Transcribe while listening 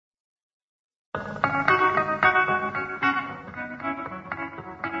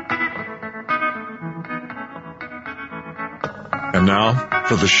And now,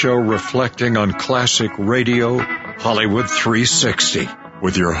 for the show reflecting on classic radio, Hollywood 360,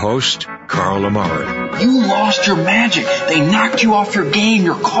 with your host, Carl Amari. You lost your magic. They knocked you off your game.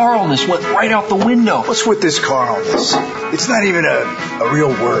 Your Carlness went right out the window. What's with this Carlness? It's not even a real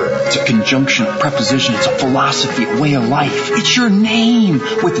word. It's a conjunction, a preposition. It's a philosophy, a way of life. It's your name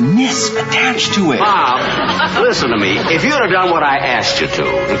with ness attached to it. Bob, listen to me. If you'd have done what I asked you to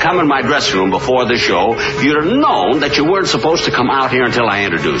and come in my dressing room before the show, you'd have known that you weren't supposed to come out here until I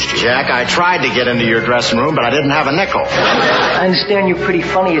introduced you. Jack, I tried to get into your dressing room, but I didn't have a nickel. I understand you're pretty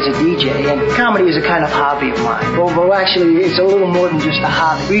funny as a DJ, and comedy is a kind of hobby of mine. Well, actually, it's a little more than just a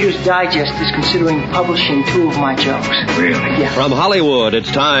hobby. Reader's Digest is considering publishing 2 of my jokes. Really? Yeah. From Hollywood,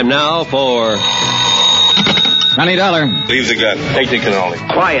 it's time now for... $20. Leave the gun. Take the cannoli.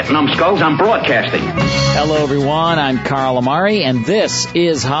 Quiet, numbskulls. I'm broadcasting. Hello, everyone. I'm Carl Amari, and this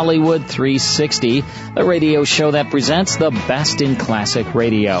is Hollywood 360, the radio show that presents the best in classic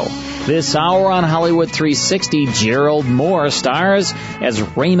radio. This hour on Hollywood 360, Gerald Moore stars as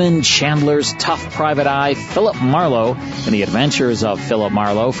Raymond Chandler's tough private eye, Phillip Marlowe, in The Adventures of Phillip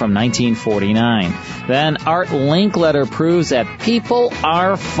Marlowe from 1949. Then Art Linkletter proves that people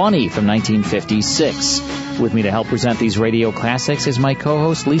are funny from 1956. With me to help present these radio classics is my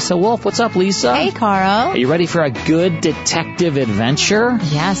co-host, Lisa Wolf. What's up, Lisa? Hey, Carl. Are you ready for a good detective adventure?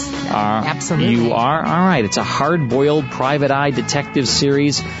 Yes, absolutely. You are? All right. It's a hard-boiled private eye detective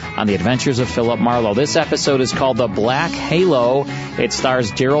series on the adventures of Phillip Marlowe. This episode is called The Black Halo. It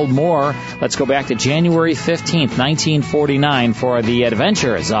stars Gerald Moore. Let's go back to January 15th, 1949 for The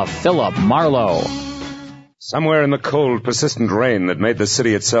Adventures of Phillip Marlowe. Somewhere in the cold, persistent rain that made the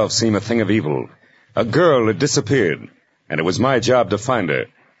city itself seem a thing of evil, a girl had disappeared, and it was my job to find her.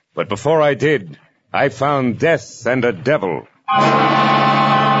 But before I did, I found death and a devil.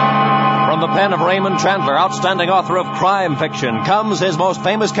 From the pen of Raymond Chandler, outstanding author of crime fiction, comes his most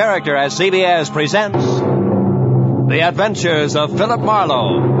famous character as CBS presents The Adventures of Phillip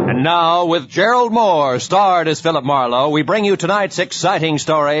Marlowe. And now, with Gerald Moore, starred as Phillip Marlowe, we bring you tonight's exciting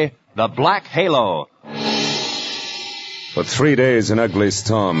story, The Black Halo. For 3 days, an ugly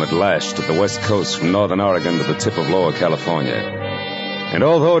storm had lashed at the west coast from northern Oregon to the tip of Lower California. And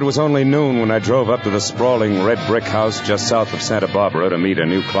although it was only noon when I drove up to the sprawling red brick house just south of Santa Barbara to meet a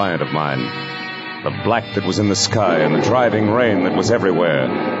new client of mine, the black that was in the sky and the driving rain that was everywhere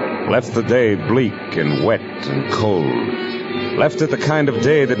left the day bleak and wet and cold. Left it the kind of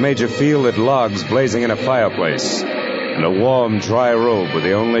day that made you feel that logs blazing in a fireplace and a warm, dry robe were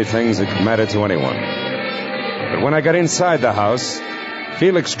the only things that could matter to anyone. But when I got inside the house,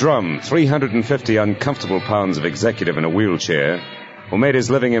 Felix Drum, 350 uncomfortable pounds of executive in a wheelchair, who made his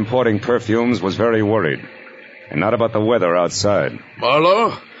living importing perfumes, was very worried. And not about the weather outside.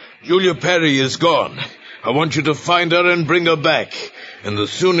 Marlowe, Julia Perry is gone. I want you to find her and bring her back. And the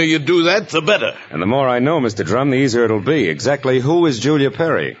sooner you do that, the better. And the more I know, Mr. Drum, the easier it'll be. Exactly who is Julia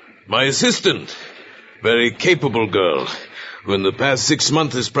Perry? My assistant. Very capable girl, who in the past 6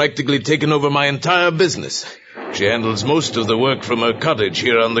 months has practically taken over my entire business. She handles most of the work from her cottage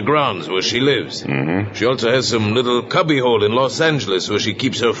here on the grounds where she lives. Mm-hmm. She also has some little cubbyhole in Los Angeles where she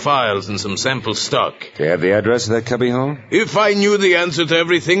keeps her files and some sample stock. Do you have the address of that cubbyhole? If I knew the answer to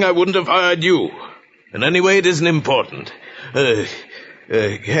everything, I wouldn't have hired you. And anyway, it isn't important.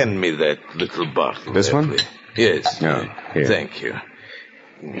 Hand me that little bottle. This one? Please. Yes. Oh, here. Thank you.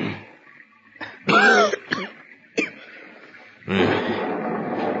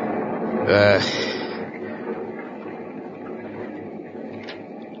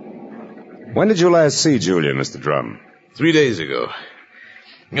 When did you last see Julia, Mr. Drum? 3 days ago.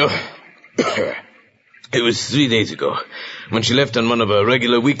 Oh, it was 3 days ago, when she left on one of her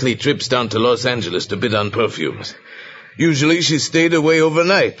regular weekly trips down to Los Angeles to bid on perfumes. Usually she stayed away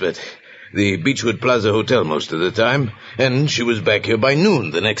overnight, but the Beechwood Plaza Hotel most of the time, and she was back here by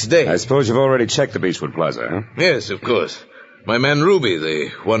noon the next day. I suppose you've already checked the Beechwood Plaza, huh? Yes, of course. My man Ruby,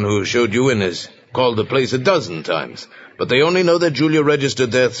 the one who showed you in, has called the place 12 times. But they only know that Julia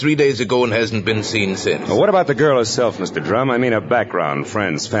registered there 3 days ago and hasn't been seen since. Well, what about the girl herself, Mr. Drum? I mean her background,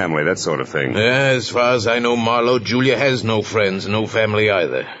 friends, family, that sort of thing. As far as I know, Marlowe, Julia has no friends, no family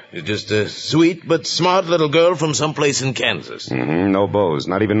either. She's just a sweet but smart little girl from someplace in Kansas. Mm-hmm. No beaux,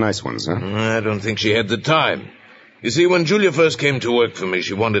 not even nice ones, huh? I don't think she had the time. You see, when Julia first came to work for me,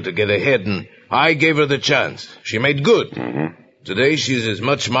 she wanted to get ahead, and I gave her the chance. She made good. Mm-hmm. Today, she's as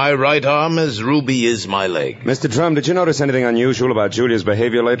much my right arm as Ruby is my leg. Mr. Drum, did you notice anything unusual about Julia's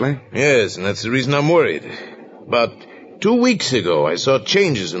behavior lately? Yes, and that's the reason I'm worried. About 2 weeks ago, I saw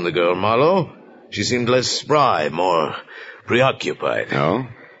changes in the girl, Marlowe. She seemed less spry, more preoccupied. Oh?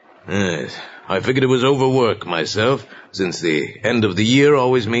 Yes. I figured it was overwork myself, since the end of the year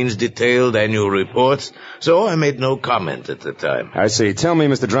always means detailed annual reports, so I made no comment at the time. I see. Tell me,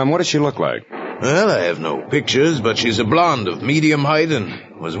 Mr. Drum, what does she look like? Well, I have no pictures, but she's a blonde of medium height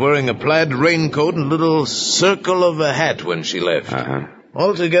and was wearing a plaid raincoat and a little circle of a hat when she left. Uh-huh.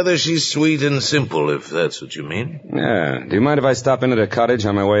 Altogether, she's sweet and simple, if that's what you mean. Yeah. Do you mind if I stop into the cottage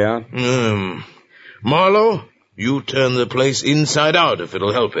on my way out? Marlowe, you turn the place inside out if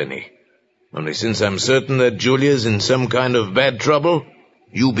it'll help any. Only since I'm certain that Julia's in some kind of bad trouble,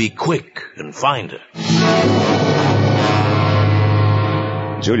 you be quick and find her.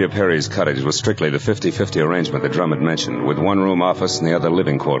 Julia Perry's cottage was strictly the 50-50 arrangement that Drum had mentioned, with one room office and the other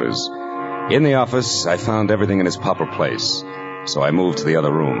living quarters. In the office, I found everything in its proper place, so I moved to the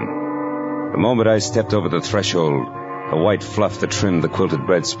other room. The moment I stepped over the threshold, the white fluff that trimmed the quilted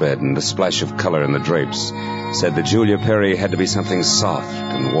bedspread and the splash of color in the drapes said that Julia Perry had to be something soft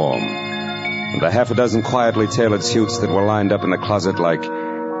and warm. And the half a dozen quietly tailored suits that were lined up in the closet like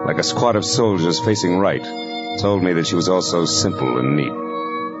a squad of soldiers facing right told me that she was also simple and neat.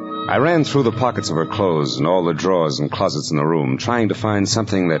 I ran through the pockets of her clothes and all the drawers and closets in the room, trying to find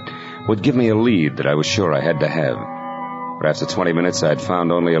something that would give me a lead that I was sure I had to have. But after 20 minutes, I had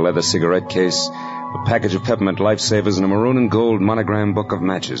found only a leather cigarette case, a package of peppermint lifesavers, and a maroon and gold monogram book of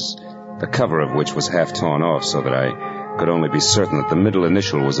matches, the cover of which was half torn off so that I could only be certain that the middle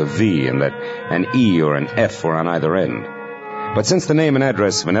initial was a V and that an E or an F were on either end. But since the name and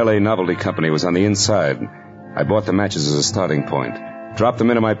address of an L.A. novelty company was on the inside, I bought the matches as a starting point, dropped them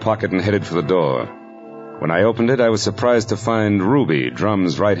into my pocket, and headed for the door. When I opened it, I was surprised to find Ruby,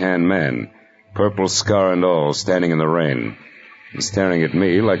 Drum's right-hand man, purple scar and all, standing in the rain, and staring at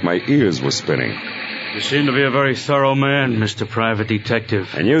me like my ears were spinning. You seem to be a very thorough man, Mr. Private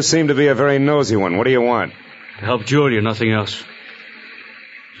Detective. And you seem to be a very nosy one. What do you want? To help Julia, nothing else.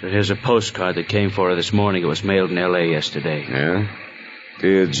 So here's a postcard that came for her this morning. It was mailed in L.A. yesterday. Yeah?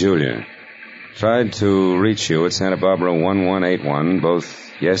 Dear Julia, tried to reach you at Santa Barbara 1181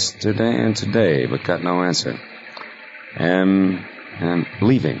 both yesterday and today, but got no answer. I'm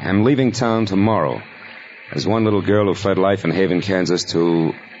leaving town tomorrow. As one little girl who fled life in Haven, Kansas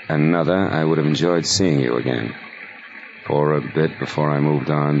to another, I would have enjoyed seeing you again. For a bit before I moved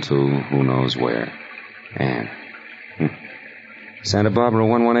on to who knows where. Anne. Santa Barbara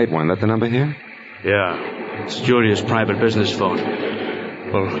 1181, that the number here? Yeah, it's Julia's private business phone.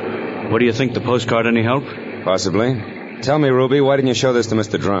 Well, what do you think, the postcard any help? Possibly. Tell me, Ruby, why didn't you show this to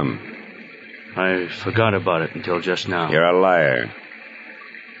Mr. Drum? I forgot about it until just now. You're a liar.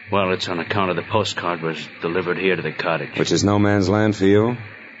 Well, it's on account of the postcard was delivered here to the cottage. Which is no man's land for you?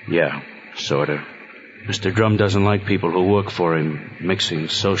 Yeah, sort of. Mr. Drum doesn't like people who work for him mixing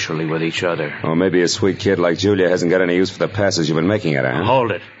socially with each other. Oh, maybe a sweet kid like Julia hasn't got any use for the passes you've been making at her, huh?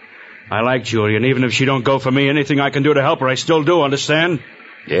 Hold it. I like Julia, and even if she don't go for me, anything I can do to help her, I still do, understand?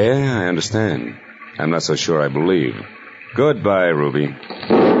 Yeah, I understand. I'm not so sure I believe. Goodbye, Ruby.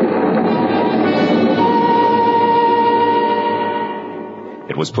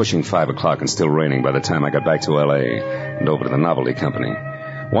 It was pushing 5 o'clock and still raining by the time I got back to L.A. and over to the novelty company.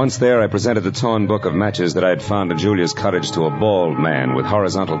 Once there, I presented the torn book of matches that I had found at Julia's cottage to a bald man with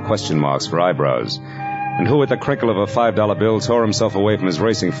horizontal question marks for eyebrows, and who, at the crinkle of a $5 bill, tore himself away from his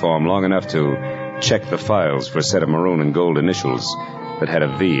racing form long enough to check the files for a set of maroon and gold initials that had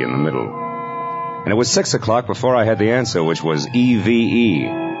a V in the middle. And it was 6 o'clock before I had the answer, which was EVE.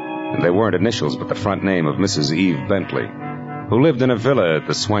 And they weren't initials, but the front name of Mrs. Eve Bentley, who lived in a villa at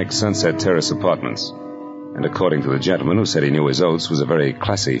the swank Sunset Terrace Apartments. And according to the gentleman who said he knew his oats, was a very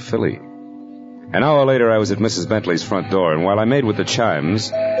classy filly. An hour later, I was at Mrs. Bentley's front door, and while I made with the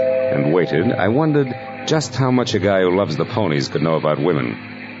chimes and waited, I wondered just how much a guy who loves the ponies could know about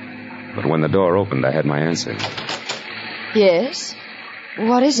women. But when the door opened, I had my answer. Yes?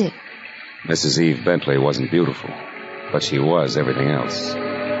 What is it? Mrs. Eve Bentley wasn't beautiful, but she was everything else,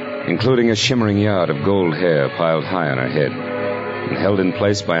 including a shimmering yard of gold hair piled high on her head and held in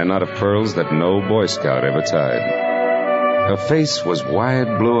place by a knot of pearls that no Boy Scout ever tied. Her face was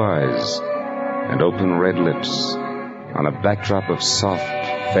wide blue eyes and open red lips on a backdrop of soft,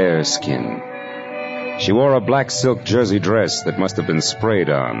 fair skin. She wore a black silk jersey dress that must have been sprayed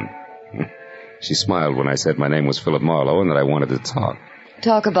on. She smiled when I said my name was Phillip Marlowe and that I wanted to talk.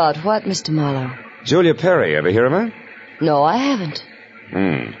 Talk about what, Mr. Marlowe? Julia Perry, ever hear of her? No, I haven't.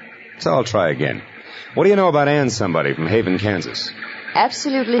 So I'll try again. What do you know about Ann somebody from Haven, Kansas?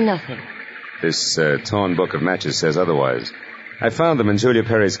 Absolutely nothing. This torn book of matches says otherwise. I found them in Julia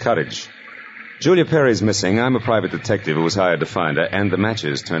Perry's cottage. Julia Perry's missing. I'm a private detective who was hired to find her, and the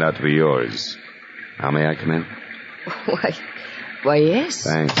matches turned out to be yours. Now, may I come in? Why, yes.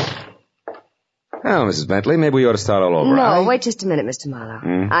 Thanks. Well, Mrs. Bentley, maybe we ought to start all over. No, wait just a minute, Mr.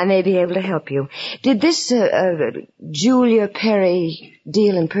 Marlowe. I may be able to help you. Did this Julia Perry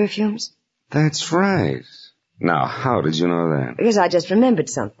deal in perfumes? That's right. Now, how did you know that? Because I just remembered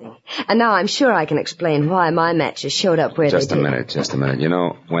something. And now I'm sure I can explain why my matches showed up where they did. Just a minute. You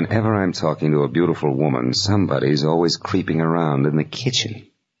know, whenever I'm talking to a beautiful woman, somebody's always creeping around in the kitchen.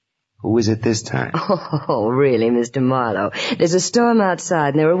 Who is it this time? Oh, really, Mr. Marlowe? There's a storm outside,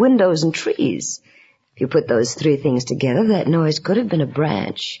 and there are windows and trees. If you put those three things together, that noise could have been a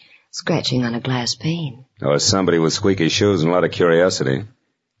branch scratching on a glass pane. Or somebody with squeaky shoes and a lot of curiosity.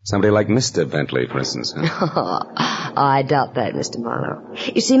 Somebody like Mr. Bentley, for instance. Huh? I doubt that, Mr. Marlowe.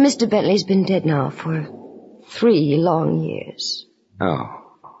 You see, Mr. Bentley's been dead now for 3 long years. Oh.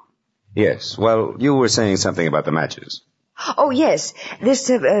 Yes. Well, you were saying something about the matches. Oh, yes.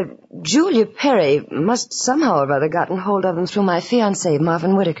 This Julia Perry must somehow or other gotten hold of them through my fiancé,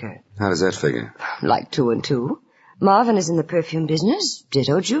 Marvin Whitaker. How does that figure? Like 2 and 2. Marvin is in the perfume business,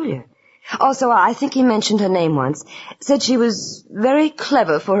 ditto Julia. Also, I think he mentioned her name once. Said she was very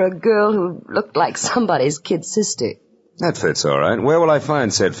clever for a girl who looked like somebody's kid sister. That fits all right. Where will I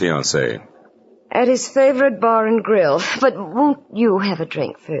find said fiancé? At his favorite bar and grill. But won't you have a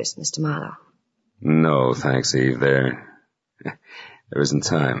drink first, Mr. Marlowe? No, thanks, Eve. There isn't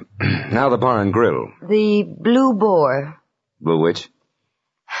time. Now the bar and grill. The Blue Boar. Blue which?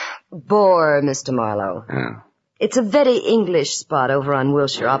 Boar, Mr. Marlowe. Oh. It's a very English spot over on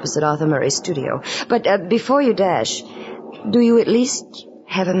Wilshire, opposite Arthur Murray's studio. But before you dash, do you at least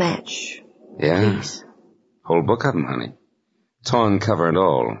have a match? Yeah? Please. Whole book of them, honey. Torn cover and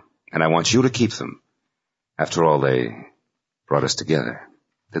all. And I want you to keep them. After all, they brought us together,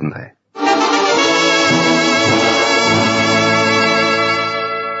 didn't they?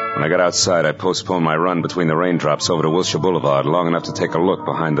 When I got outside, I postponed my run between the raindrops over to Wilshire Boulevard long enough to take a look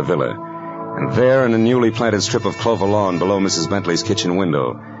behind the villa. And there, in a newly planted strip of clover lawn below Mrs. Bentley's kitchen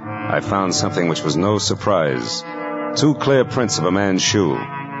window, I found something which was no surprise. 2 clear prints of a man's shoe.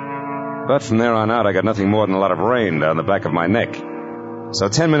 But from there on out, I got nothing more than a lot of rain down the back of my neck. So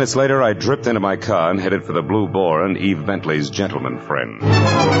 10 minutes later, I dripped into my car and headed for the Blue Boar and Eve Bentley's gentleman friend.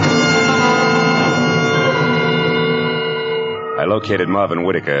 I located Marvin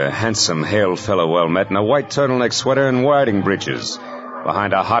Whitaker, a handsome, hale fellow well met, in a white turtleneck sweater and riding breeches,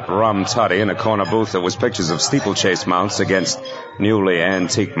 behind a hot rum toddy in a corner booth that was pictures of steeplechase mounts against newly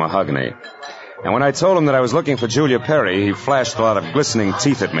antiqued mahogany. And when I told him that I was looking for Julia Perry, he flashed a lot of glistening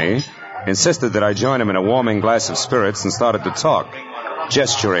teeth at me, insisted that I join him in a warming glass of spirits, and started to talk,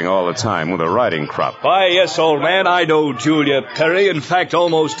 gesturing all the time with a riding crop. Why, yes, old man, I know Julia Perry. In fact,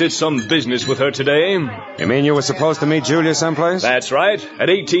 almost did some business with her today. You mean you were supposed to meet Julia someplace? That's right. At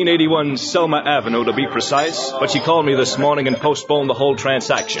 1881 Selma Avenue, to be precise. But she called me this morning and postponed the whole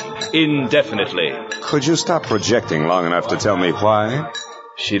transaction. Indefinitely. Could you stop projecting long enough to tell me why?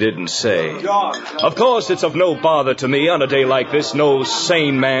 She didn't say. Of course, it's of no bother to me on a day like this. No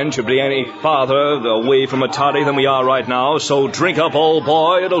sane man should be any farther away from a toddy than we are right now. So drink up, old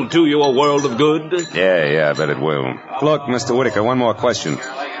boy. It'll do you a world of good. Yeah, I bet it will. Look, Mr. Whitaker, one more question.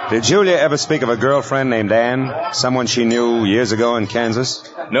 Did Julia ever speak of a girlfriend named Anne? Someone she knew years ago in Kansas?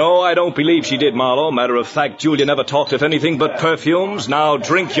 No, I don't believe she did, Marlowe. Matter of fact, Julia never talked of anything but perfumes. Now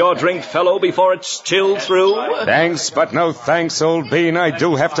drink your drink, fellow, before it's chilled through. Thanks, but no thanks, old bean. I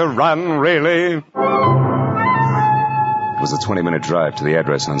do have to run, really. It was a 20-minute drive to the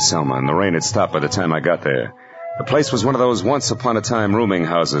address on Selma, and the rain had stopped by the time I got there. The place was one of those once-upon-a-time rooming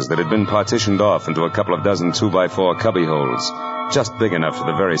houses that had been partitioned off into a couple of dozen 2x4 cubby holes, just big enough for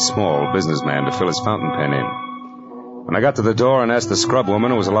the very small businessman to fill his fountain pen in. When I got to the door and asked the scrub woman,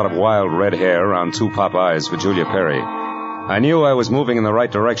 who was a lot of wild red hair around 2 pop eyes, for Julia Perry, I knew I was moving in the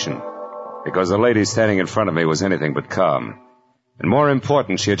right direction, because the lady standing in front of me was anything but calm. And more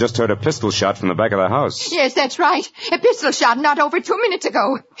important, she had just heard a pistol shot from the back of the house. Yes, that's right. A pistol shot not over 2 minutes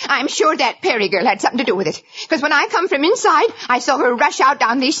ago. I'm sure that Perry girl had something to do with it. Because when I come from inside, I saw her rush out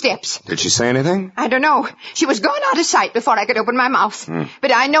down these steps. Did she say anything? I don't know. She was gone out of sight before I could open my mouth.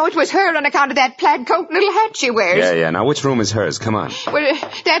 But I know it was her on account of that plaid coat and little hat she wears. Yeah. Now, which room is hers? Come on. Well,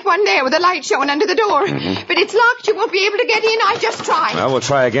 that one there with the light showing under the door. But it's locked. You won't be able to get in. I just tried. Well, we'll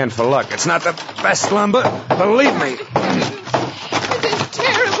try again for luck. It's not the best lumber. Believe me.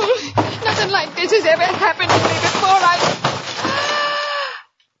 Nothing like this has ever happened to me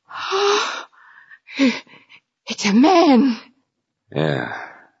before. It's a man. Yeah.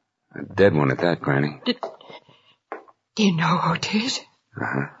 A dead one at that, Granny. Do you know who it is?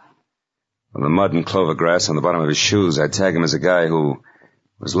 Uh-huh. Well, the mud and clover grass on the bottom of his shoes, I'd tag him as a guy who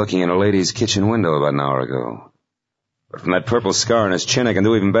was looking in a lady's kitchen window about an hour ago. But from that purple scar on his chin, I can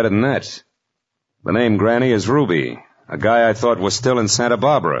do even better than that. The name, Granny, is Ruby, a guy I thought was still in Santa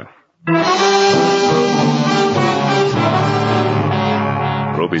Barbara.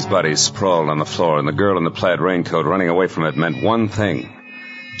 Ruby's body sprawled on the floor, and the girl in the plaid raincoat running away from it meant one thing.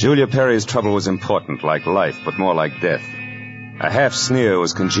 Julia Perry's trouble was important, like life, but more like death. A half sneer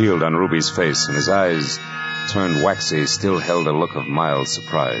was congealed on Ruby's face, and his eyes, turned waxy, still held a look of mild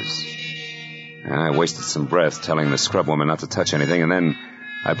surprise. I wasted some breath telling the scrub woman not to touch anything, and then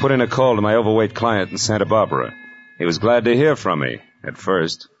I put in a call to my overweight client in Santa Barbara. He was glad to hear from me, at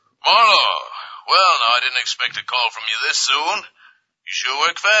first. Marlowe. Well, now, I didn't expect a call from you this soon. You sure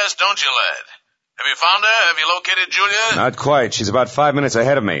work fast, don't you, lad? Have you found her? Have you located Julia? Not quite. She's about 5 minutes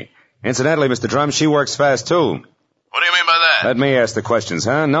ahead of me. Incidentally, Mr. Drum, she works fast, too. What do you mean by that? Let me ask the questions,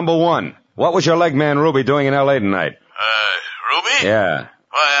 huh? Number one, what was your leg man Ruby doing in L.A. tonight? Ruby? Yeah.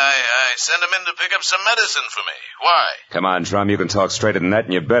 Why, I sent him in to pick up some medicine for me. Why? Come on, Drum, you can talk straighter than that,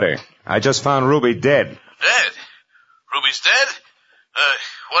 and you better. I just found Ruby dead. Dead? Ruby's dead?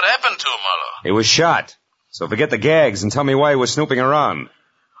 What happened to him, Marlowe? He was shot. So forget the gags and tell me why he was snooping around.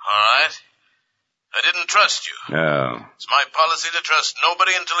 All right. I didn't trust you. No. It's my policy to trust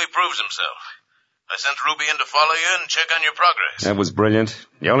nobody until he proves himself. I sent Ruby in to follow you and check on your progress. That was brilliant.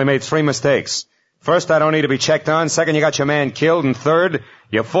 You only made 3 mistakes. First, I don't need to be checked on. Second, you got your man killed. And third,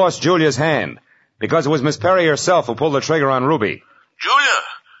 you forced Julia's hand. Because it was Miss Perry herself who pulled the trigger on Ruby. Julia?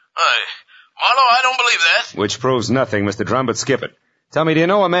 Marlowe, I don't believe that. Which proves nothing, Mr. Drum, but skip it. Tell me, do you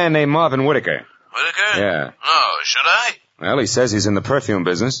know a man named Marvin Whitaker? Whitaker? Yeah. No, should I? Well, he says he's in the perfume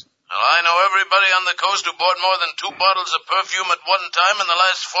business. Well, I know everybody on the coast who bought more than 2 bottles of perfume at one time in the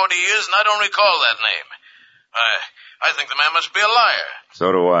last 40 years, and I don't recall that name. I think the man must be a liar.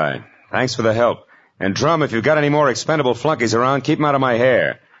 So do I. Thanks for the help. And Drum, if you've got any more expendable flunkies around, keep them out of my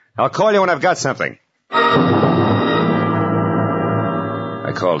hair. I'll call you when I've got something.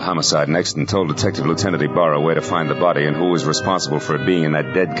 I called Homicide next and told Detective Lieutenant Ibarra where to find the body and who was responsible for it being in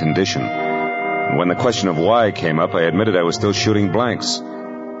that dead condition. And when the question of why came up, I admitted I was still shooting blanks.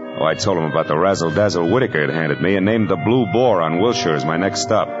 Oh, I told him about the razzle-dazzle Whitaker had handed me and named the Blue Boar on Wilshire as my next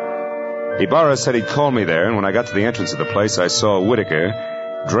stop. Ibarra said he'd call me there, and when I got to the entrance of the place, I saw Whitaker,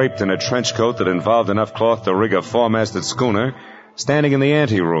 draped in a trench coat that involved enough cloth to rig a 4-masted schooner, standing in the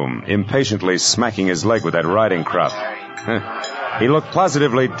anteroom, impatiently smacking his leg with that riding crop. He looked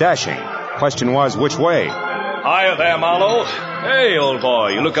positively dashing. Question was, which way? Hiya there, Marlowe. Hey, old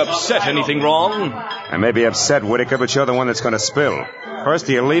boy, you look upset. Anything wrong? I may be upset, Whitaker, but you're the one that's going to spill. First,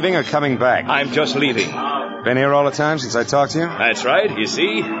 are you leaving or coming back? I'm just leaving. Been here all the time since I talked to you? That's right. You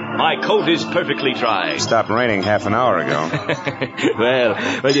see, my coat is perfectly dry. It stopped raining half an hour ago.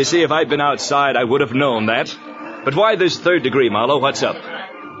 Well, you see, if I'd been outside, I would have known that. But why this 3rd degree, Marlowe? What's up?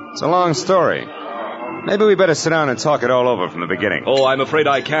 It's a long story. Maybe we better sit down and talk it all over from the beginning. Oh, I'm afraid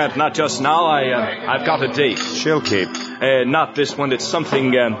I can't. Not just now. I've got a date. She'll keep. Not this one. It's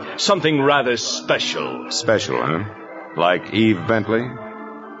something rather special. Special, huh? Like Eve Bentley?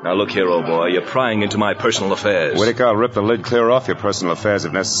 Now, look here, old boy. You're prying into my personal affairs. Whitaker, I'll rip the lid clear off your personal affairs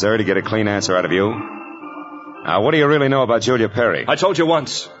if necessary to get a clean answer out of you. Now, what do you really know about Julia Perry? I told you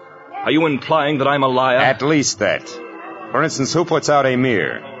once. Are you implying that I'm a liar? At least that. For instance, who puts out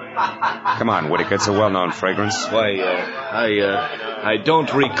Amir? Come on, Whitaker, it's a well-known fragrance. Why, I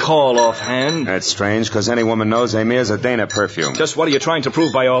don't recall offhand. That's strange, because any woman knows Amir's a Dana perfume. Just what are you trying to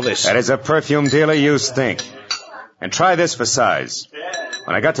prove by all this? That as a perfume dealer, you stink. And try this for size.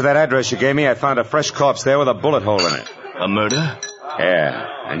 When I got to that address you gave me, I found a fresh corpse there with a bullet hole in it. A murder? Yeah,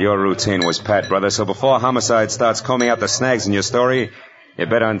 and your routine was pat, brother, so before Homicide starts combing out the snags in your story, you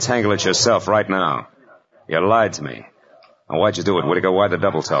better untangle it yourself right now. You lied to me. Now, why'd you do it, Whitaker? Why the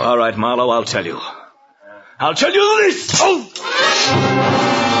double talk? All right, Marlowe, I'll tell you. I'll tell you this! Oh!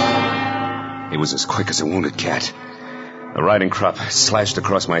 He was as quick as a wounded cat. The riding crop slashed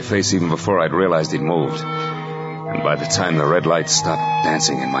across my face even before I'd realized he'd moved. And by the time the red light stopped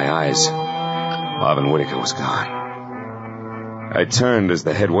dancing in my eyes, Marvin Whitaker was gone. I turned as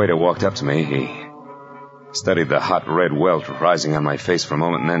the head waiter walked up to me. He studied the hot red welt rising on my face for a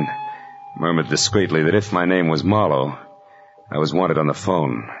moment and then murmured discreetly that if my name was Marlowe, I was wanted on the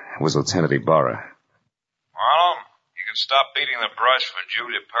phone. It was Lieutenant Ibarra. Marlowe, you can stop beating the brush for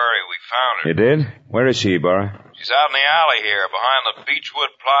Julia Perry. We found her. You did? Where is she, Ibarra? She's out in the alley here, behind the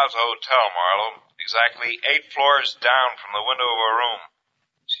Beechwood Plaza Hotel, Marlowe. Exactly 8 floors down from the window of her room.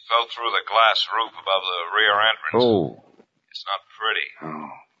 She fell through the glass roof above the rear entrance. Oh. It's not pretty.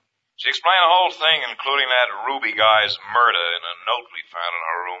 Oh. She explained the whole thing, including that Ruby guy's murder, in a note we found in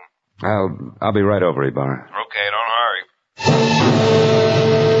her room. I'll be right over, Ibarra. Okay, don't hurry.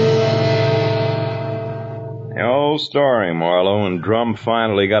 The old story, Marlowe. When Drum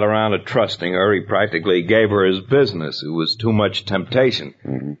finally got around to trusting her, he practically gave her his business. It was too much temptation.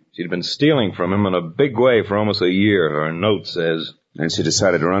 Mm-hmm. She'd been stealing from him in a big way for almost a year, her note says. And she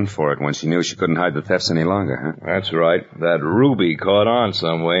decided to run for it when she knew she couldn't hide the thefts any longer, huh? That's right. That Ruby caught on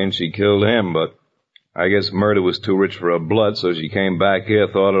some way, and she killed him, but I guess murder was too rich for her blood, so she came back here,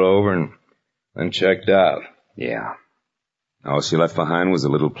 thought it over, and then checked out. Yeah. All she left behind was a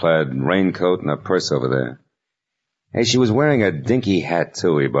little plaid raincoat and a purse over there. Hey, she was wearing a dinky hat,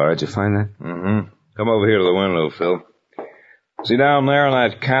 too, Ibarra. Did you find that? Mm-hmm. Come over here to the window, Phil. See down there on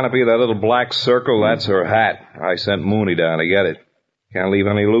that canopy, that little black circle? That's her hat. I sent Mooney down to get it. Can't leave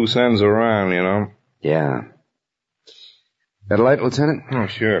any loose ends around, you know. Yeah. That a light, Lieutenant? Oh,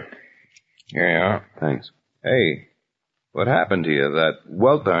 sure. Here you are. Thanks. Hey, what happened to you? That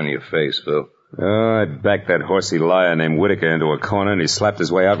welt on your face, Phil? I backed that horsey liar named Whitaker into a corner, and he slapped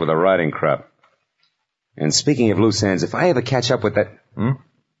his way out with a riding crop. And speaking of loose ends, if I ever catch up with that...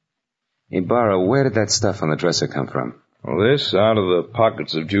 Ibarra, where did that stuff on the dresser come from? Well, this out of the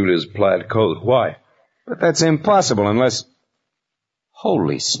pockets of Julia's plaid coat. Why? But that's impossible unless...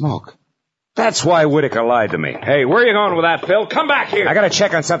 Holy smoke. That's why Whitaker lied to me. Hey, where are you going with that, Phil? Come back here. I gotta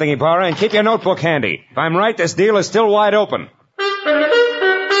check on something, Ibarra, and keep your notebook handy. If I'm right, this deal is still wide open.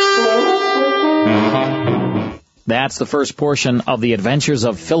 That's the first portion of The Adventures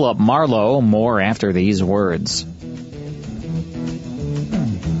of Phillip Marlowe. More after these words.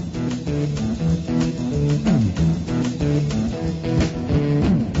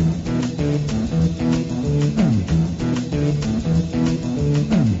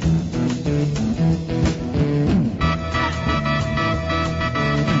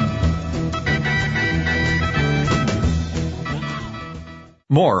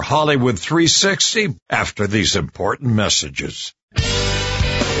 More Hollywood 360 after these important messages.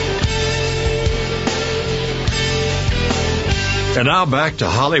 And now back to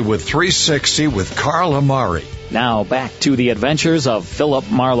Hollywood 360 with Carl Amari. Now back to the adventures of Phillip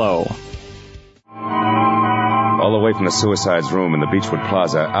Marlowe. All the way from the suicide's room in the Beechwood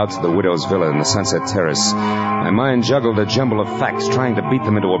Plaza out to the widow's villa in the Sunset Terrace, my mind juggled a jumble of facts trying to beat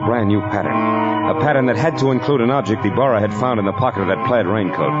them into a brand new pattern. A pattern that had to include an object Ibarra had found in the pocket of that plaid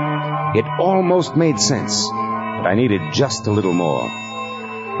raincoat. It almost made sense, but I needed just a little more.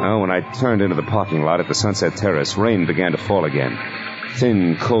 Well, when I turned into the parking lot at the Sunset Terrace, rain began to fall again.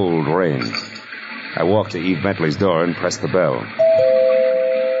 Thin, cold rain. I walked to Eve Bentley's door and pressed the bell.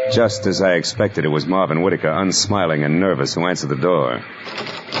 Just as I expected, it was Marvin Whitaker, unsmiling and nervous, who answered the door.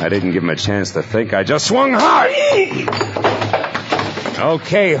 I didn't give him a chance to think. I just swung hard.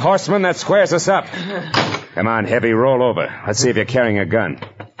 Okay, horseman, that squares us up. Come on, Heavy, roll over. Let's see if you're carrying a gun.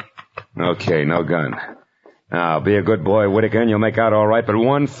 Okay, no gun. Now, be a good boy, Whitaker, and you'll make out all right, but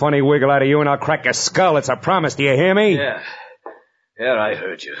one funny wiggle out of you and I'll crack your skull. It's a promise. Do you hear me? Yeah. Yeah, I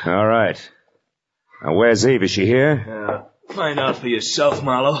heard you. All right. Now, where's Eve? Is she here? Find out for yourself,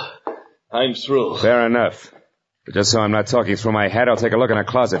 Marlowe. I'm through. Fair enough. But just so I'm not talking through my head, I'll take a look in her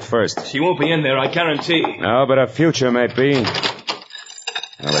closet first. She won't be in there, I guarantee. No, but her future may be.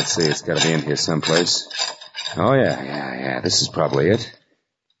 Now, let's see. It's got to be in here someplace. Oh, yeah. This is probably it.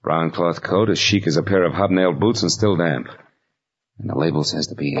 Brown cloth coat, as chic as a pair of hobnailed boots, and still damp. And the label says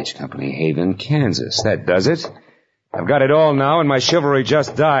the B.H. Company, Haven, Kansas. That does it. I've got it all now, and my chivalry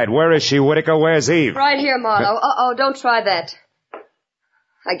just died. Where is she, Whitaker? Where's Eve? Right here, Marlowe. Uh-oh, don't try that.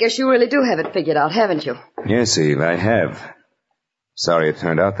 I guess you really do have it figured out, haven't you? Yes, Eve, I have. Sorry it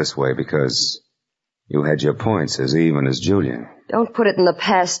turned out this way, because you had your points as Eve and as Julia. Don't put it in the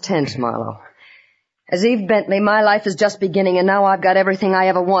past tense, Marlowe. As Eve Bentley, my life is just beginning, and now I've got everything I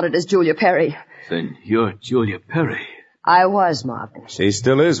ever wanted as Julia Perry. Then you're Julia Perry. I was, Marvin. She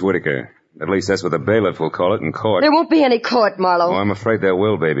still is, Whitaker. At least that's what the bailiff will call it in court. There won't be any court, Marlowe. Oh, I'm afraid there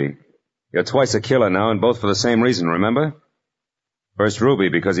will, baby. You're twice a killer now, and both for the same reason, remember? First Ruby,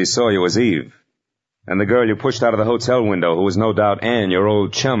 because he saw you as Eve. And the girl you pushed out of the hotel window, who was no doubt Anne, your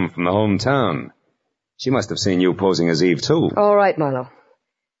old chum from the hometown. She must have seen you posing as Eve, too. All right, Marlowe.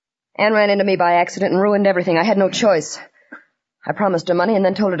 Anne ran into me by accident and ruined everything. I had no choice. I promised her money and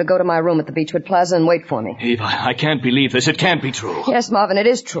then told her to go to my room at the Beechwood Plaza and wait for me. Eve, I can't believe this. It can't be true. Yes, Marvin, it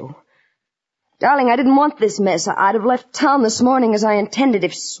is true. Darling, I didn't want this mess. I'd have left town this morning as I intended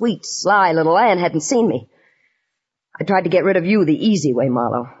if sweet, sly little Anne hadn't seen me. I tried to get rid of you the easy way,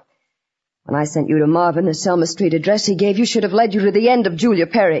 Marlowe. When I sent you to Marvin, the Selma Street address he gave you should have led you to the end of Julia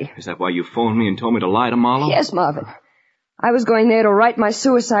Perry. Is that why you phoned me and told me to lie to Marlowe? Yes, Marvin. I was going there to write my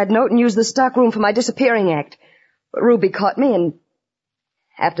suicide note and use the stockroom for my disappearing act. But Ruby caught me, and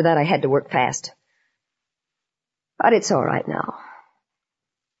after that I had to work fast. But it's all right now.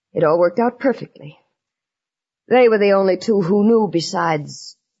 It all worked out perfectly. They were the only two who knew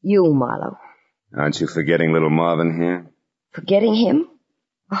besides you, Marlowe. Aren't you forgetting little Marvin here? Forgetting him?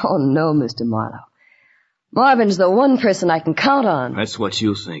 Oh, no, Mr. Marlowe. Marvin's the one person I can count on. That's what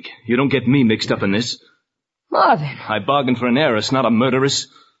you think. You don't get me mixed up in this. Marvin. I bargained for an heiress, not a murderess.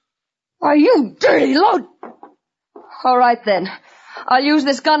 Are you dirty load? All right, then. I'll use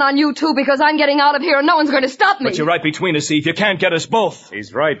this gun on you, too, because I'm getting out of here and no one's going to stop me. But you're right between us, Eve. You can't get us both.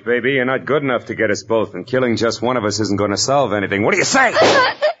 He's right, baby. You're not good enough to get us both, and killing just one of us isn't going to solve anything. What do you say?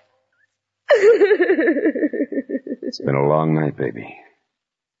 It's been a long night, baby.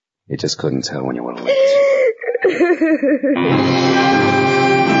 You just couldn't tell when you were late.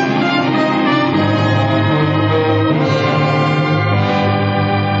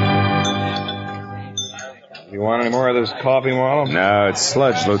 You want any more of this coffee, Marlowe? No, it's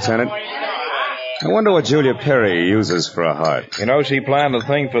sludge, Lieutenant. I wonder what Julia Perry uses for a heart. You know, she planned the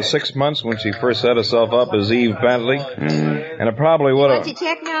thing for 6 months when she first set herself up as Eve Bentley. And it probably would have... Want to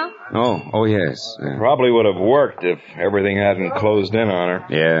check now? Oh, yes. Yeah. Probably would have worked if everything hadn't closed in on her.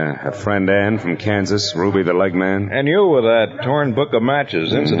 Yeah, her friend Ann from Kansas, Ruby the leg man. And you with that torn book of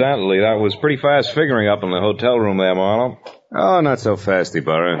matches. Incidentally, that was pretty fast figuring up in the hotel room there, Marlowe. Oh, not so fast,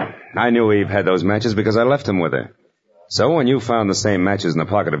 Ibarra. I knew Eve had those matches because I left them with her. So when you found the same matches in the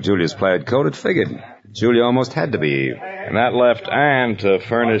pocket of Julia's plaid coat, it figured. Julia almost had to be Eve. And that left Ann to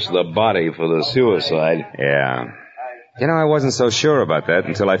furnish the body for the suicide. Yeah. You know, I wasn't so sure about that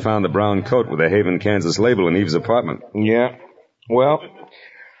until I found the brown coat with the Haven, Kansas label in Eve's apartment. Yeah. Well,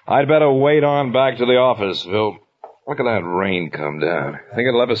 I'd better wait on back to the office, Phil. Look at that rain come down. Think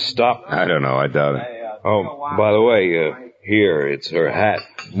it'll ever stop? I don't know. I doubt it. Oh, by the way, here, it's her hat.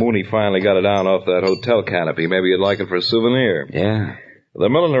 Mooney finally got it down off that hotel canopy. Maybe you'd like it for a souvenir. Yeah. The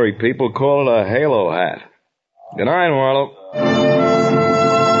millinery people call it a halo hat. Good night, Marlowe.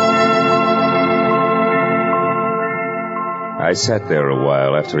 I sat there a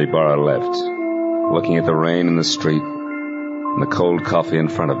while after Ibarra left, looking at the rain in the street, and the cold coffee in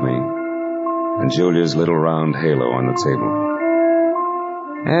front of me, and Julia's little round halo on the table.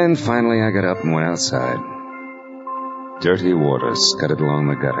 And finally I got up and went outside. Dirty water scudded along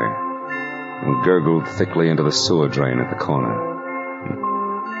the gutter and gurgled thickly into the sewer drain at the corner.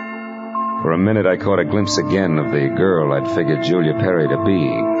 For a minute I caught a glimpse again of the girl I'd figured Julia Perry to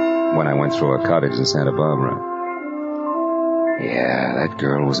be when I went through her cottage in Santa Barbara. Yeah, that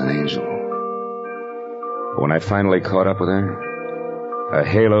girl was an angel. But when I finally caught up with her, her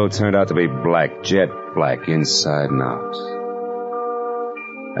halo turned out to be black, jet black, inside and out.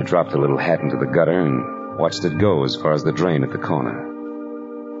 I dropped the little hat into the gutter and watched it go as far as the drain at the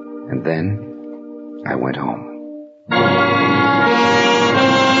corner. And then I went home.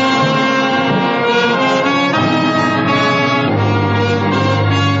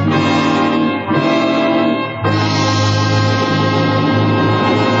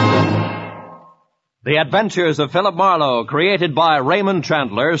 The Adventures of Phillip Marlowe, created by Raymond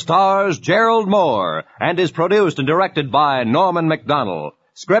Chandler, stars Gerald Moore, and is produced and directed by Norman MacDonald.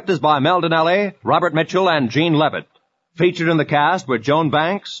 Script is by Mel Donnelly, Robert Mitchell, and Gene Levitt. Featured in the cast were Joan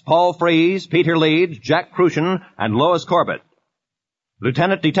Banks, Paul Frees, Peter Leeds, Jack Crucian, and Lois Corbett.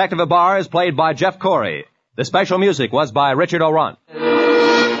 Lieutenant Detective Ibarra is played by Jeff Corey. The special music was by Richard Orant.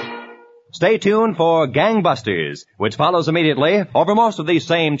 Stay tuned for Gangbusters, which follows immediately over most of these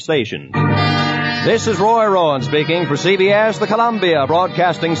same stations. This is Roy Rowan speaking for CBS, the Columbia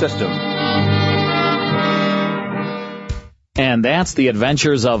Broadcasting System. And that's The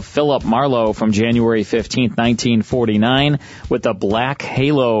Adventures of Phillip Marlowe from January 15th, 1949, with the Black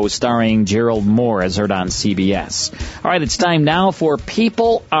Halo starring Gerald Moore, as heard on CBS. All right, it's time now for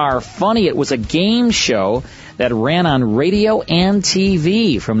People Are Funny. It was a game show that ran on radio and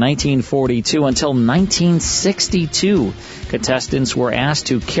TV from 1942 until 1962. Contestants were asked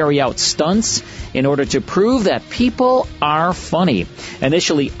to carry out stunts in order to prove that people are funny.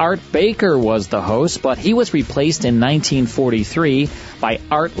 Initially, Art Baker was the host, but he was replaced in 1943 by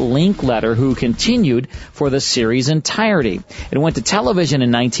Art Linkletter, who continued for the series' entirety. It went to television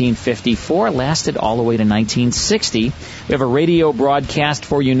in 1954, lasted all the way to 1960. We have a radio broadcast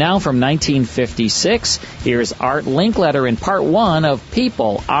for you now from 1956. Here's Art Linkletter in part one of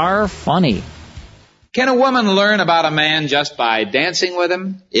People Are Funny. Can a woman learn about a man just by dancing with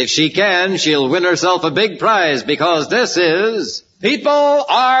him? If she can, she'll win herself a big prize, because this is... People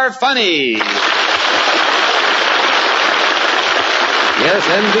Are Funny! Yes,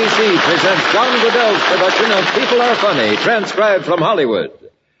 NBC presents John Goodell's production of People Are Funny, transcribed from Hollywood.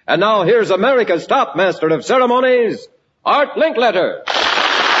 And now here's America's top master of ceremonies, Art Linkletter.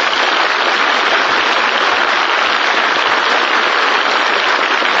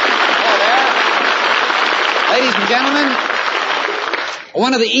 Ladies gentlemen,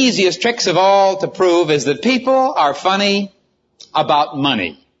 one of the easiest tricks of all to prove is that people are funny about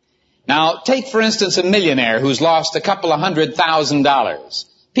money. Now, take, for instance, a millionaire who's lost a couple of $100,000.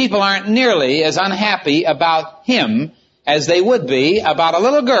 People aren't nearly as unhappy about him as they would be about a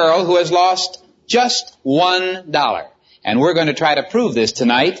little girl who has lost just $1. And we're going to try to prove this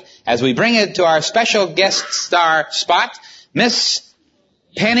tonight as we bring it to our special guest star spot, Miss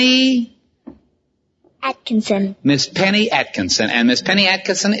Penny Atkinson. Miss Penny Atkinson. And Miss Penny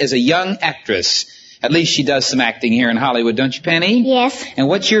Atkinson is a young actress. At least she does some acting here in Hollywood, don't you, Penny? Yes. And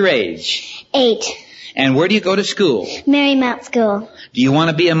what's your age? 8. And where do you go to school? Marymount School. Do you want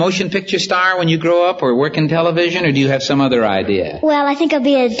to be a motion picture star when you grow up or work in television, or do you have some other idea? Well, I think I'll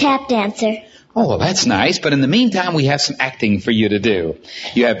be a tap dancer. Oh, well, that's nice, but in the meantime, we have some acting for you to do.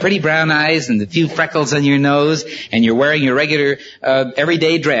 You have pretty brown eyes and a few freckles on your nose, and you're wearing your regular,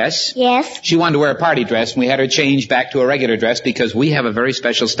 everyday dress. Yes. She wanted to wear a party dress, and we had her change back to a regular dress because we have a very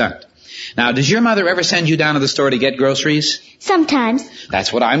special stunt. Now, does your mother ever send you down to the store to get groceries? Sometimes.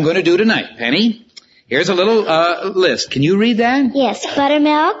 That's what I'm going to do tonight, Penny. Here's a little list. Can you read that? Yes.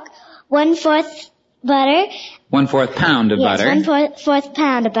 Buttermilk, 1/4 butter. 1/4 pound of butter. Yes, 1/4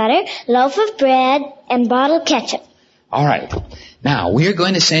 pound of butter, loaf of bread, and bottled ketchup. All right. Now, we're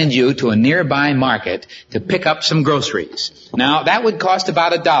going to send you to a nearby market to pick up some groceries. Now, that would cost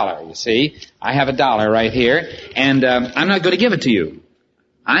about $1, you see. I have $1 right here, and I'm not going to give it to you.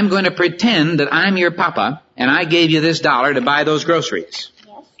 I'm going to pretend that I'm your papa, and I gave you this $1 to buy those groceries.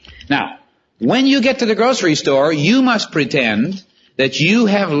 Yes. Now, when you get to the grocery store, you must pretend that you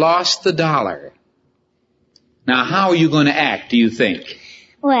have lost the $1. Now, how are you going to act, do you think?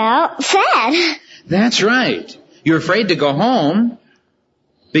 Well, sad. That's right. You're afraid to go home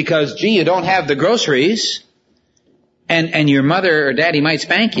because, gee, you don't have the groceries, and your mother or daddy might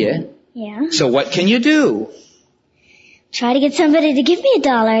spank you. Yeah. So what can you do? Try to get somebody to give me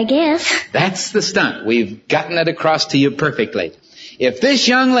 $1, I guess. That's the stunt. We've gotten it across to you perfectly. If this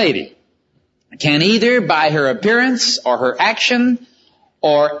young lady can either by her appearance or her action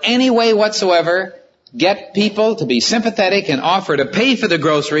or any way whatsoever get people to be sympathetic and offer to pay for the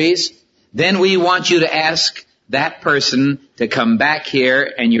groceries, then we want you to ask that person to come back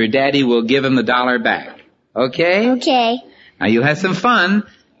here and your daddy will give him the $1 back. Okay? Okay. Now you have some fun.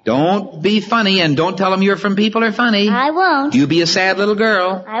 Don't be funny and don't tell them you're from People Are Funny. I won't. You be a sad little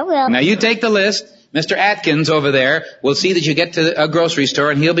girl. I will. Now you take the list. Mr. Atkins over there will see that you get to a grocery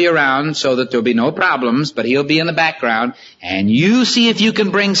store and he'll be around so that there'll be no problems, but he'll be in the background. And you see if you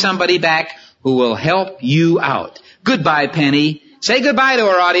can bring somebody back who will help you out. Goodbye, Penny. Say goodbye to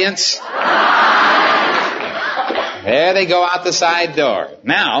our audience. There they go out the side door.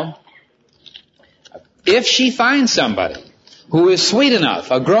 Now, if she finds somebody who is sweet enough,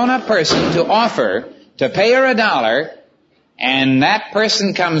 a grown-up person, to offer to pay her $1, and that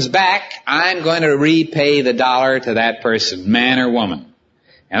person comes back, I'm going to repay the $1 to that person, man or woman.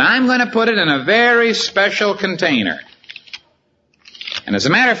 And I'm going to put it in a very special container. And as a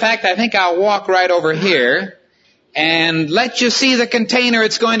matter of fact, I think I'll walk right over here and let you see the container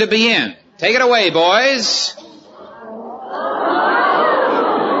it's going to be in. Take it away, boys.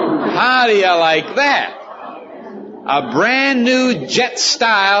 How do you like that? A brand new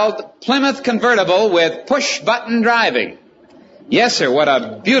jet-styled Plymouth convertible with push-button driving. Yes, sir, what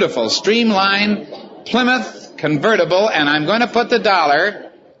a beautiful streamlined Plymouth convertible, and I'm going to put the $1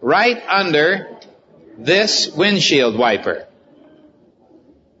 right under this windshield wiper.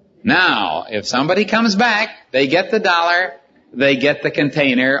 Now, if somebody comes back, they get the $1, they get the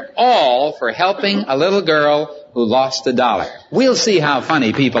container, all for helping a little girl who lost the $1. We'll see how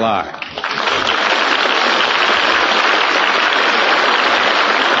funny people are.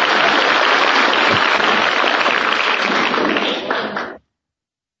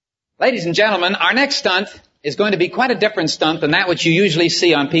 Ladies and gentlemen, our next stunt is going to be quite a different stunt than that which you usually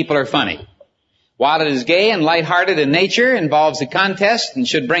see on People Are Funny. While it is gay and lighthearted in nature, involves a contest, and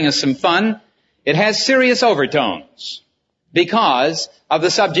should bring us some fun, it has serious overtones because of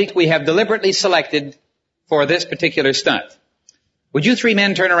the subject we have deliberately selected for this particular stunt. Would you 3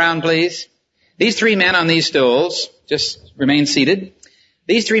 men turn around, please? These 3 men on these stools, just remain seated.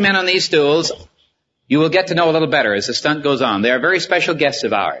 These 3 men on these stools, you will get to know a little better as the stunt goes on. They are very special guests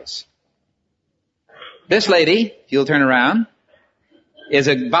of ours. This lady, if you'll turn around, is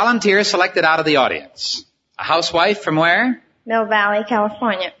a volunteer selected out of the audience. A housewife from where? Mill Valley,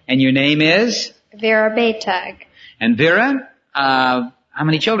 California. And your name is? Vera Baytag. And Vera, how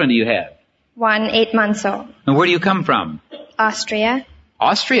many children do you have? 1, 8 months old. And where do you come from? Austria.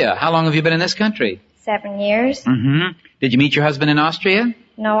 Austria. How long have you been in this country? 7 years. Mm-hmm. Did you meet your husband in Austria?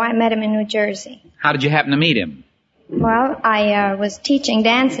 No, I met him in New Jersey. How did you happen to meet him? Well, I was teaching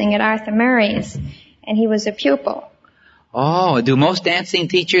dancing at Arthur Murray's, and he was a pupil. Oh, do most dancing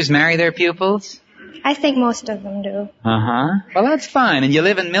teachers marry their pupils? I think most of them do. Uh-huh. Well, that's fine. And you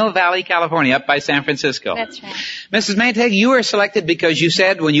live in Mill Valley, California, up by San Francisco. That's right. Mrs. Maytag, you were selected because you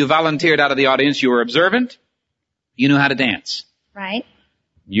said when you volunteered out of the audience you were observant, you knew how to dance. Right.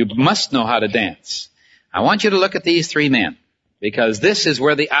 You must know how to dance. I want you to look at these three men, because this is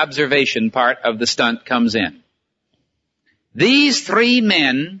where the observation part of the stunt comes in. These three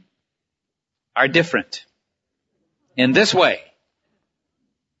men are different in this way.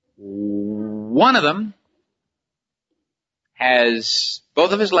 One of them has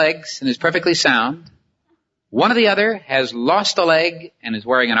both of his legs and is perfectly sound. One of the other has lost a leg and is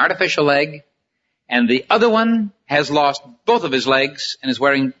wearing an artificial leg. And the other one has lost both of his legs and is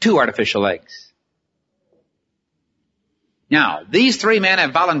wearing two artificial legs. Now, these three men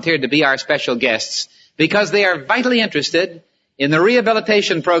have volunteered to be our special guests because they are vitally interested in the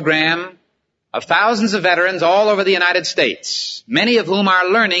rehabilitation program of thousands of veterans all over the United States, many of whom are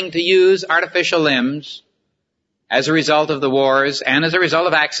learning to use artificial limbs as a result of the wars and as a result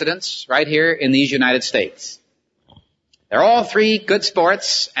of accidents right here in these United States. They're all three good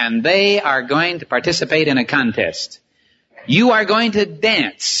sports, and they are going to participate in a contest. You are going to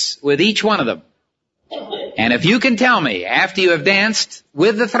dance with each one of them. And if you can tell me, after you have danced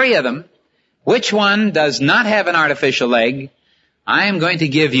with the three of them, which one does not have an artificial leg, I am going to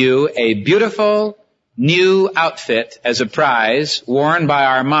give you a beautiful new outfit as a prize worn by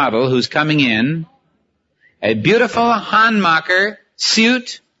our model who's coming in. A beautiful Hanmacher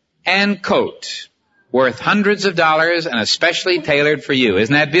suit and coat worth hundreds of dollars and especially tailored for you.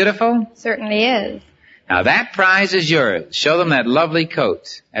 Isn't that beautiful? Certainly is. Now that prize is yours. Show them that lovely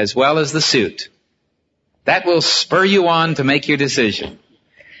coat as well as the suit. That will spur you on to make your decision.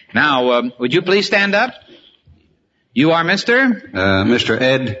 Now, would you please stand up? You are Mr.? Mr.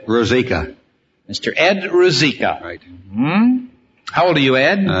 Ed Rosica. Mr. Ed Rosica. Right. How old are you,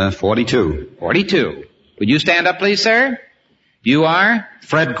 Ed? 42. 42. Would you stand up, please, sir? You are?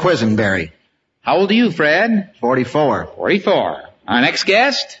 Fred Quisenberry. How old are you, Fred? 44. 44. Our next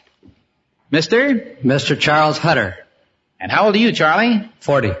guest? Mr. Charles Hutter. And how old are you, Charlie?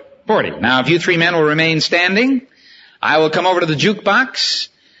 40. 40. Now, if you three men will remain standing, I will come over to the jukebox.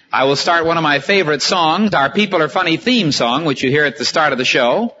 I will start one of my favorite songs, our People Are Funny theme song, which you hear at the start of the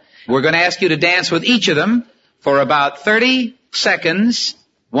show. We're going to ask you to dance with each of them for about 30 seconds,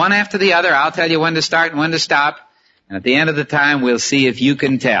 one after the other. I'll tell you when to start and when to stop. And at the end of the time, we'll see if you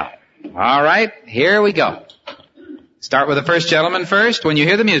can tell. All right, here we go. Start with the first gentleman first when you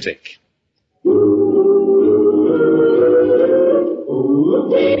hear the music.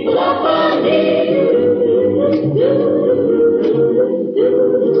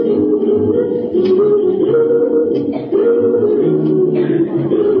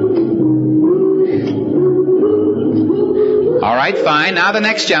 All right, fine. Now the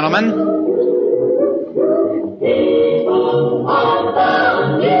next gentleman.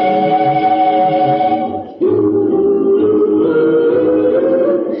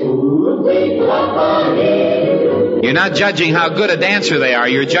 You're not judging how good a dancer they are.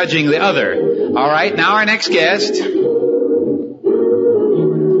 You're judging the other. All right, now our next guest.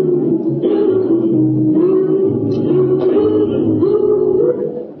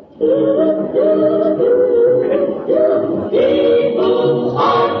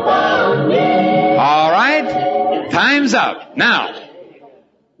 All right, time's up. Now,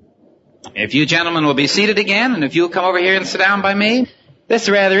 if you gentlemen will be seated again, and if you'll come over here and sit down by me. That's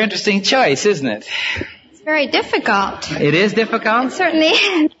a rather interesting choice, isn't it? It's very difficult. It is difficult? It certainly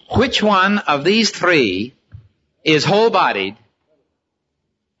is. Which one of these three is whole-bodied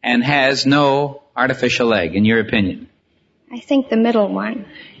and has no artificial leg, in your opinion? I think the middle one.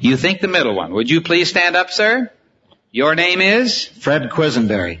 You think the middle one. Would you please stand up, sir? Your name is? Fred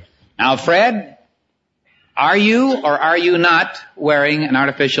Quisenberry. Now, Fred, are you or are you not wearing an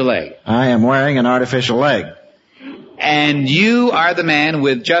artificial leg? I am wearing an artificial leg. And you are the man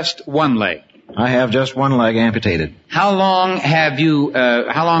with just one leg. I have just one leg amputated. How long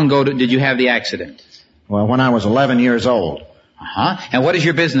ago did you have the accident? Well, when I was 11 years old. Uh-huh. And what is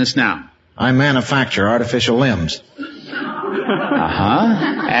your business now? I manufacture artificial limbs.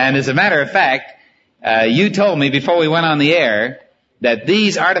 Uh-huh. And as a matter of fact, you told me before we went on the air that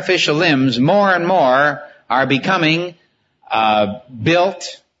these artificial limbs more and more are becoming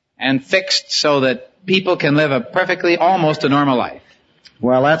built and fixed so that people can live almost a normal life.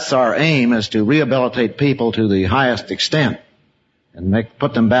 Well, that's our aim, is to rehabilitate people to the highest extent and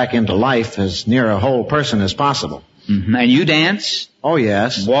put them back into life as near a whole person as possible. Mm-hmm. And you dance? Oh,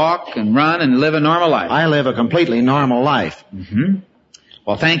 yes. Walk and run and live a normal life? I live a completely normal life. Mm-hmm.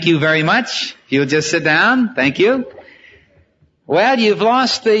 Well, thank you very much. If you'll just sit down. Thank you. Well, you've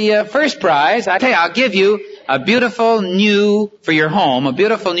lost the first prize. I tell you, I'll give you a beautiful new, for your home, a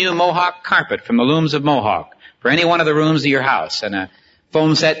beautiful new Mohawk carpet from the looms of Mohawk for any one of the rooms of your house, and a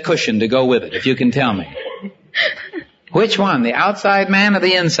foam set cushion to go with it, if you can tell me. Which one, the outside man or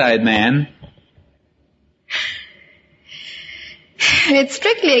the inside man? It's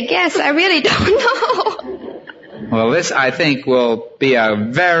strictly a guess. I really don't know. Well, this, I think, will be a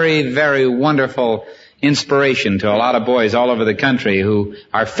very, very wonderful inspiration to a lot of boys all over the country who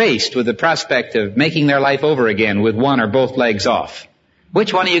are faced with the prospect of making their life over again with one or both legs off.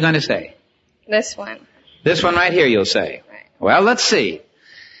 Which one are you going to say? This one. This one right here, you'll say. Right. Well, let's see.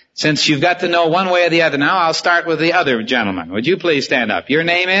 Since you've got to know one way or the other now, I'll start with the other gentleman. Would you please stand up? Your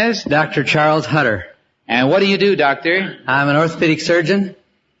name is? Dr. Charles Hutter. And what do you do, doctor? I'm an orthopedic surgeon.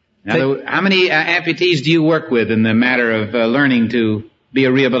 Now, how many amputees do you work with in the matter of learning to be a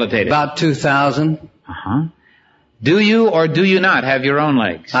rehabilitator? About 2,000. Uh-huh. Do you or do you not have your own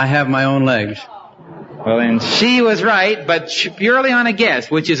legs? I have my own legs. Well, and she was right, but purely on a guess,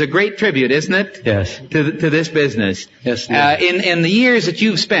 which is a great tribute, isn't it? Yes. To this business. Yes. In the years that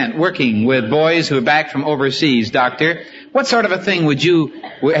you've spent working with boys who are back from overseas, doctor, what sort of a thing have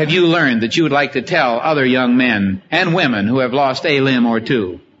you learned that you would like to tell other young men and women who have lost a limb or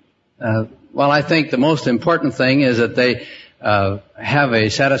two? Well, I think the most important thing is that they have a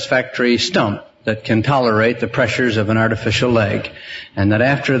satisfactory stump that can tolerate the pressures of an artificial leg. And that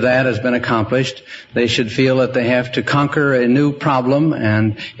after that has been accomplished, they should feel that they have to conquer a new problem,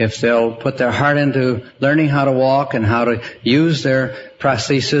 and if they'll put their heart into learning how to walk and how to use their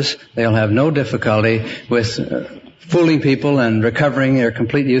prosthesis, they'll have no difficulty with fooling people and recovering their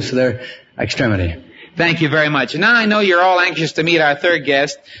complete use of their extremity. Thank you very much. Now I know you're all anxious to meet our third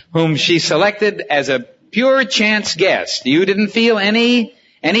guest, whom she selected as a pure chance guest. You didn't feel any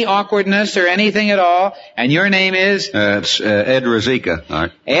awkwardness or anything at all, and your name is? It's Ed Rosica.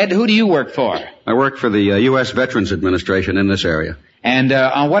 Right. Ed, who do you work for? I work for the U.S. Veterans Administration in this area. And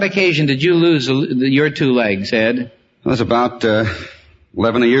on what occasion did you lose your two legs, Ed? It was about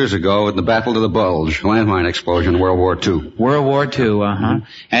 11 years ago at the Battle of the Bulge, landmine explosion in World War II. World War II, uh-huh. Mm-hmm.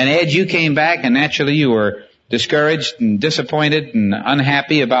 And Ed, you came back, and naturally you were discouraged and disappointed and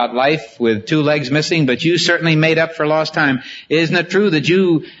unhappy about life with two legs missing, but you certainly made up for lost time. Isn't it true that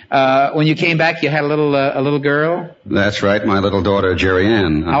you, when you came back, you had a little girl? That's right, my little daughter, Jerry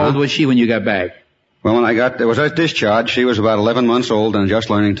Ann. Uh-huh. How old was she when you got back? Well, when I was discharged, she was about 11 months old and just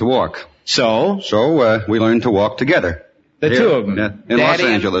learning to walk. So? So, we learned to walk together. The two of them. In Los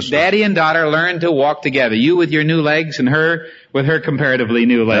Angeles. Daddy and daughter learned to walk together. You with your new legs and her with her comparatively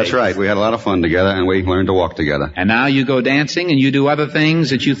new legs. That's right. We had a lot of fun together and we learned to walk together. And now you go dancing and you do other things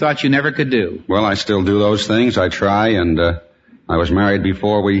that you thought you never could do. Well, I still do those things. I try, and I was married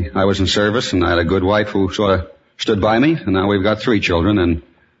before I was in service, and I had a good wife who sort of stood by me, and now we've got 3 children and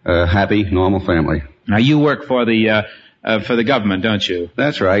a happy, normal family. Now you work for the government, don't you?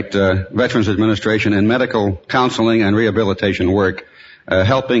 That's right. Veterans Administration in medical counseling and rehabilitation work,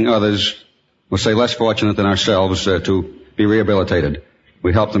 helping others, we'll say less fortunate than ourselves, to be rehabilitated.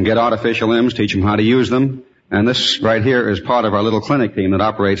 We help them get artificial limbs, teach them how to use them, and this right here is part of our little clinic team that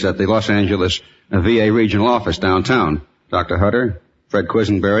operates at the Los Angeles VA regional office downtown. Dr. Hutter, Fred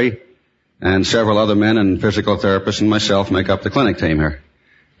Quisenberry, and several other men and physical therapists and myself make up the clinic team here.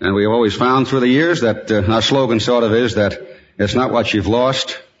 And we've always found through the years that our slogan sort of is that it's not what you've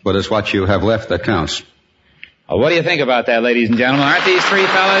lost, but it's what you have left that counts. Well, what do you think about that, ladies and gentlemen? Aren't these 3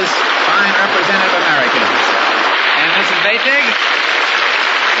 fellas fine representative Americans? And Mrs. Baitig?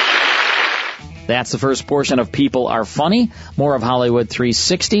 That's the first portion of People Are Funny. More of Hollywood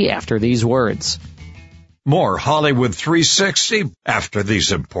 360 after these words. More Hollywood 360 after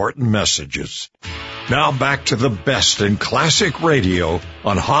these important messages. Now back to the best in classic radio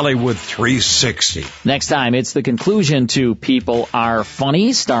on Hollywood 360. Next time, it's the conclusion to People Are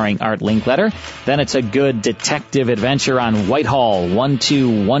Funny, starring Art Linkletter. Then it's a good detective adventure on Whitehall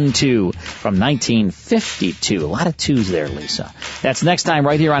 1212 from 1952. A lot of twos there, Lisa. That's next time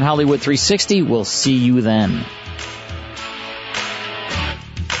right here on Hollywood 360. We'll see you then.